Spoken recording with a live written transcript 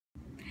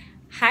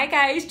Hi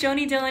guys,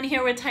 Joni Dillon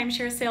here with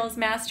Timeshare Sales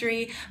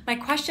Mastery. My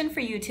question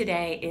for you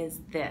today is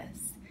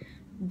this.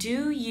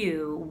 Do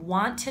you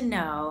want to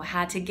know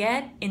how to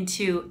get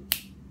into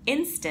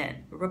instant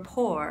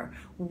rapport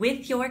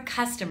with your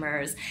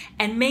customers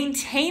and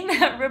maintain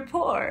that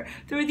rapport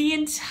through the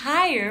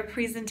entire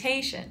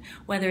presentation,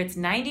 whether it's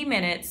 90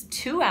 minutes,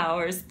 2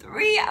 hours,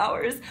 3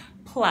 hours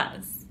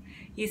plus?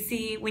 You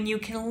see, when you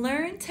can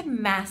learn to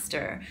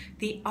master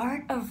the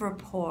art of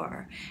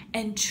rapport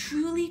and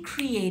truly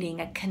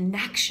creating a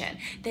connection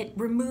that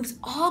removes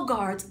all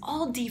guards,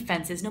 all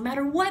defenses, no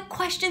matter what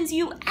questions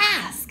you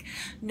ask,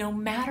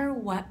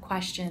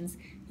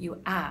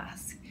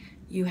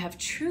 you have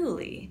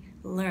truly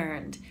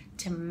learned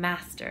to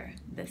master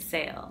the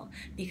sale.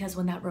 Because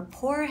when that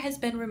rapport has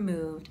been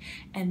removed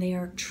and they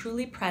are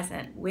truly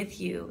present with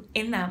you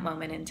in that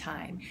moment in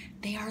time,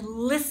 they are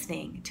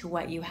listening to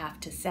what you have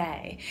to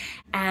say.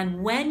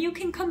 And when you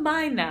can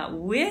combine that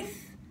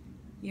with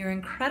your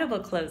incredible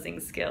closing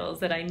skills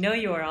that I know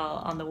you are all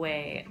on the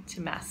way to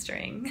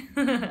mastering,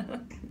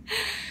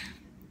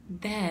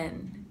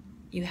 then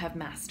you have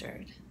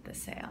mastered the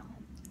sale.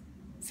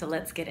 So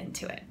let's get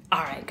into it.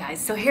 All right, guys,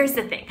 so here's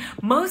the thing.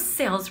 Most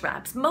sales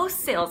reps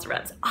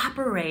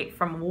operate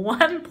from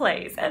one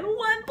place and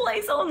one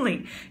place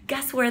only.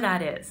 Guess where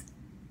that is?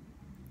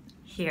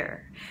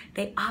 Here.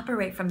 They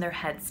operate from their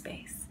head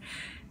space.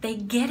 They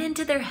get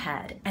into their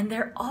head and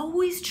they're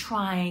always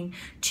trying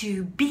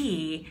to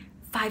be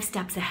 5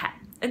 steps ahead.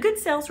 A good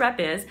sales rep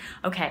is,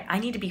 okay, I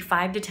need to be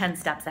 5 to 10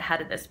 steps ahead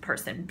of this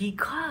person,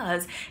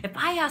 because if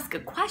I ask a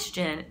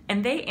question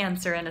and they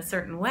answer in a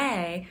certain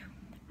way,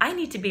 I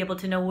need to be able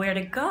to know where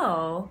to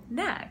go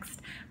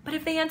next. But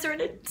if they answer in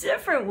a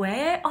different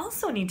way, I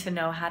also need to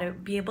know how to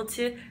be able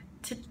to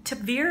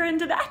veer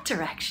into that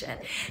direction.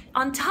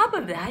 On top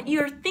of that,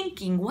 you're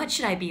thinking, what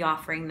should I be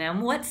offering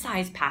them? What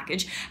size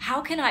package?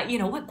 How can I,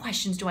 what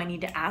questions do I need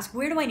to ask?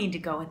 Where do I need to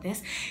go with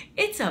this?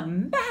 It's a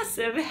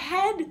massive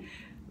head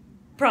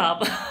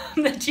problem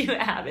that you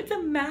have. It's a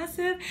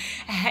massive,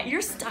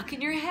 you're stuck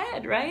in your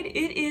head, right?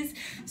 It is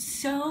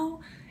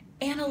so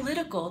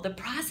analytical, the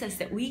process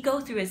that we go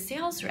through as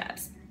sales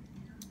reps.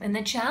 And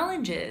the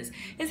challenge is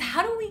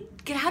how do we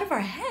get out of our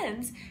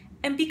heads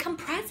and become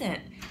present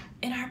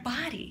in our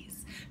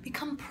bodies?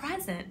 Become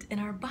present in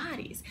our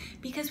bodies.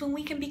 Because when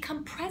we can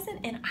become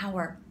present in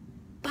our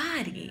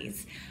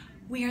bodies,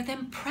 we are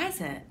then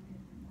present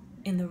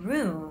in the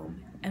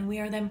room, and we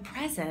are then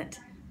present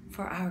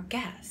for our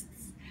guests,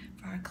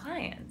 for our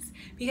clients.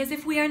 Because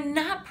if we are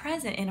not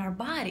present in our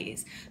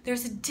bodies,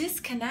 there's a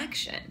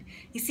disconnection.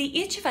 You see,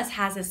 each of us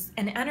has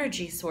an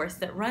energy source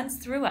that runs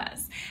through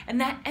us,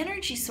 and that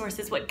energy source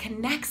is what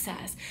connects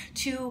us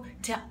to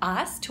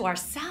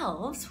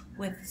ourselves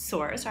with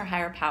source, our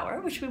higher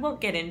power, which we won't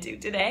get into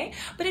today,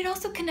 but it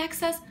also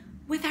connects us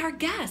with our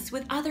guests,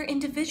 with other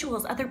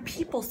individuals, other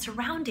people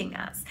surrounding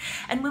us.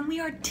 And when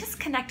we are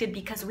disconnected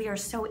because we are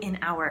so in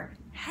our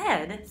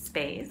head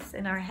space,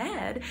 in our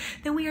head,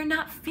 then we are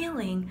not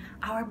feeling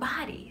our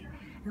body.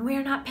 And we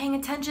are not paying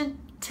attention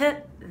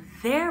to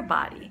their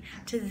body,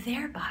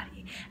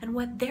 and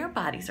what their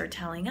bodies are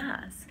telling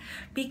us.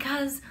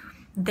 Because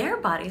their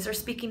bodies are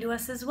speaking to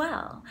us as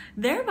well.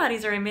 Their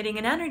bodies are emitting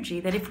an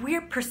energy that if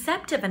we're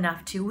perceptive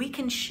enough to, we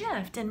can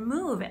shift and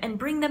move and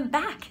bring them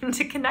back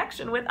into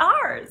connection with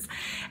ours.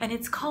 And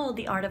it's called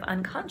the art of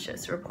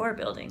unconscious rapport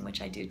building,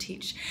 which I do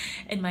teach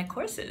in my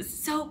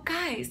courses. So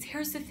guys,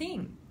 here's the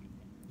thing.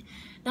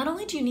 Not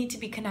only do you need to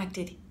be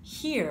connected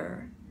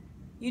here,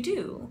 you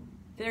do.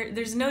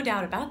 There's no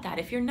doubt about that.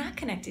 If you're not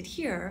connected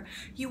here,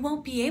 you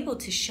won't be able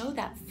to show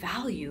that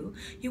value.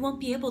 You won't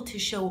be able to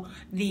show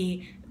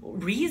the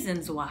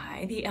reasons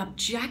why, the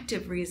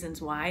objective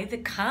reasons why, the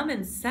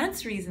common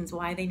sense reasons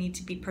why they need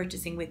to be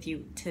purchasing with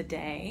you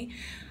today.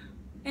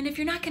 And if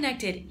you're not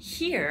connected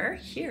here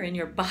in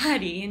your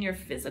body, in your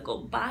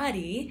physical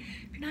body,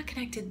 if you're not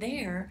connected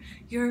there,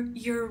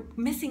 you're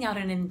missing out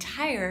on an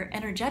entire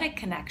energetic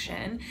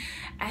connection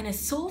and a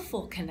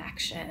soulful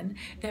connection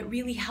that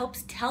really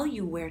helps tell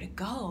you where to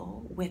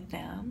go with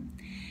them.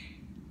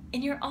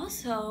 And you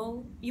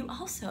also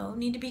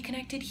need to be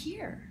connected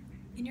here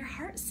in your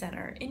heart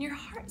center,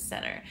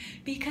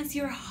 because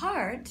your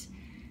heart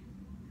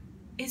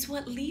is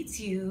what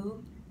leads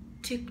you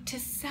to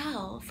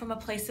sell from a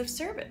place of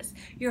service.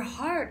 Your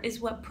heart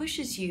is what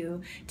pushes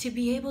you to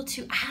be able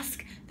to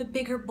ask the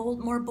bigger,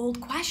 more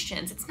bold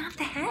questions. It's not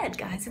the head,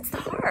 guys, it's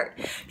the heart.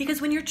 Because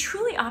when you're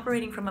truly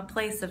operating from a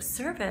place of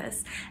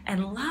service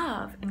and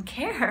love and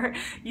care,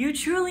 you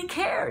truly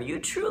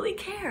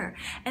care.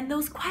 And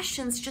those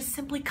questions just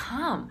simply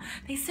come.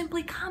 They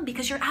simply come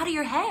because you're out of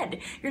your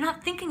head. You're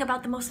not thinking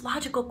about the most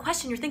logical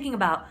question. You're thinking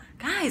about,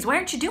 guys, why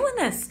aren't you doing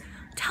this?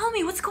 Tell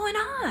me what's going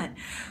on.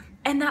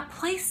 And that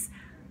place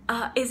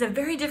is a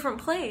very different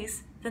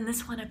place than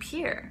this one up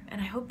here.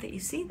 And I hope that you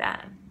see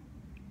that.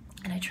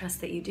 And I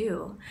trust that you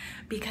do.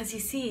 Because you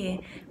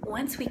see,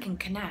 once we can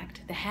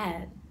connect the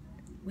head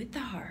with the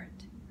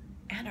heart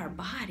and our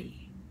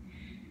body,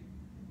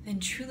 then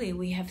truly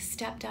we have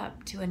stepped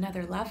up to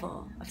another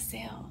level of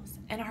sales.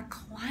 And our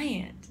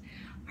client,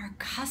 our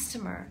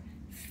customer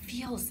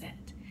feels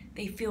it.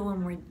 They feel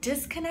when we're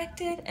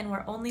disconnected and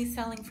we're only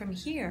selling from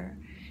here,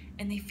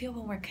 and they feel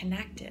when we're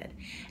connected.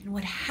 And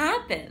what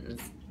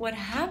happens,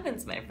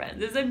 my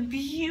friends, is a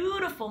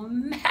beautiful,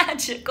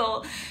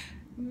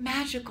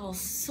 magical,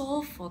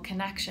 soulful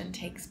connection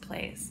takes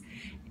place.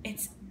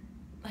 It's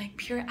like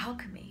pure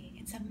alchemy.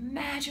 It's a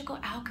magical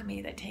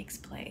alchemy that takes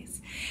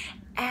place.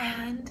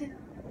 And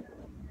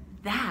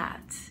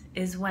that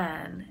is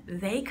when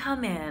they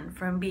come in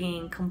from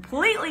being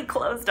completely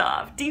closed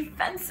off,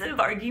 defensive,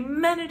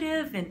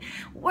 argumentative, and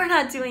we're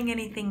not doing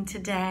anything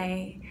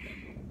today,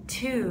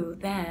 to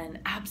then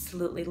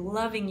absolutely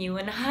loving you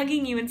and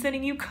hugging you and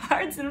sending you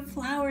cards and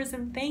flowers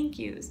and thank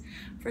yous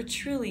for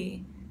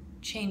truly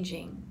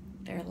changing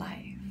their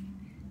life.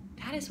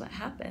 That is what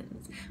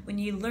happens when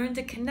you learn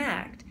to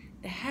connect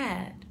the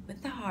head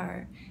with the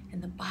heart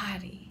and the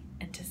body,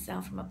 and to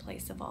sell from a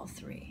place of all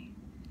three.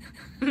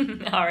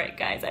 All right,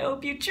 guys, I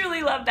hope you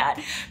truly love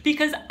that,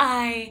 because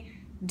I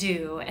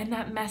do. And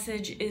that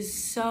message is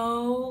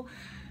so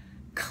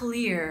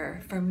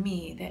clear for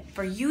me, that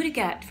for you to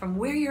get from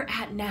where you're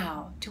at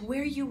now to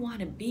where you want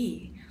to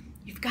be,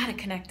 you've got to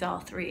connect all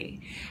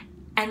three.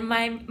 And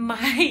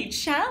my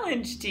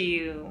challenge to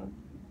you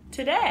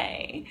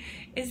today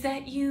is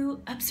that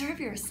you observe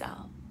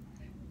yourself.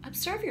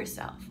 Observe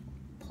yourself.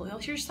 Pull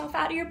yourself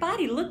out of your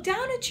body. Look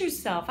down at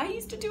yourself. I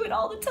used to do it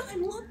all the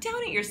time. Look down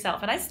at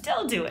yourself, and I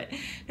still do it,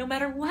 no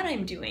matter what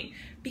I'm doing.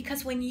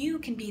 Because when you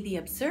can be the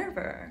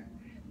observer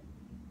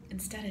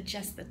instead of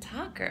just the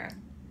talker,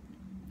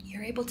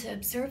 you're able to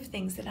observe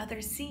things that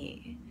others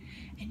see,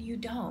 and you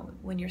don't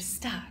when you're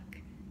stuck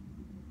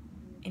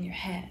in your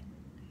head.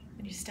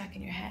 When you're stuck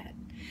in your head,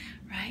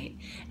 right?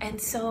 And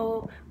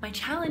so my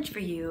challenge for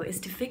you is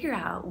to figure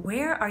out,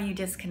 where are you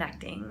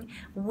disconnecting?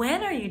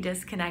 When are you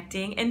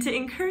disconnecting? And to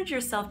encourage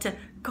yourself to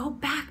go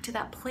back to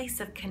that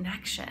place of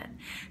connection.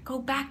 Go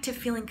back to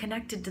feeling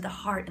connected to the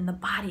heart and the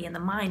body and the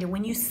mind. And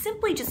when you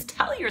simply just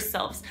tell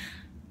yourselves,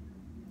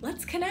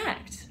 let's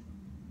connect.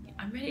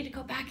 I'm ready to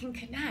go back and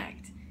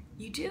connect.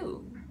 You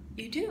do.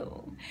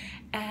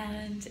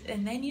 And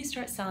then you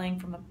start selling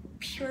from a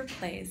pure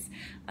place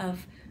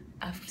of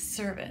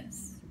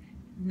service,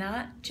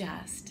 not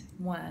just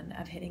one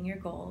of hitting your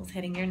goals,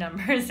 hitting your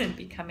numbers, and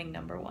becoming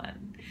number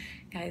one.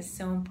 Guys,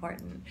 so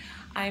important.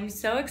 I'm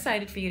so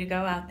excited for you to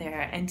go out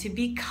there and to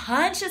be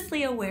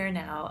consciously aware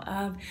now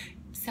of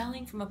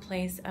selling from a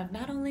place of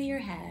not only your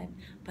head,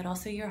 but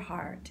also your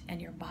heart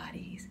and your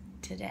bodies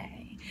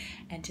today,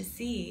 and to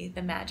see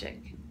the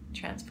magic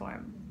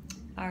transform.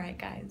 All right,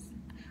 guys.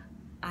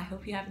 I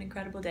hope you have an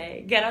incredible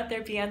day. Get out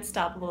there, be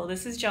unstoppable.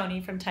 This is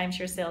Joni from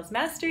Timeshare Sales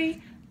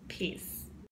Mastery. Peace.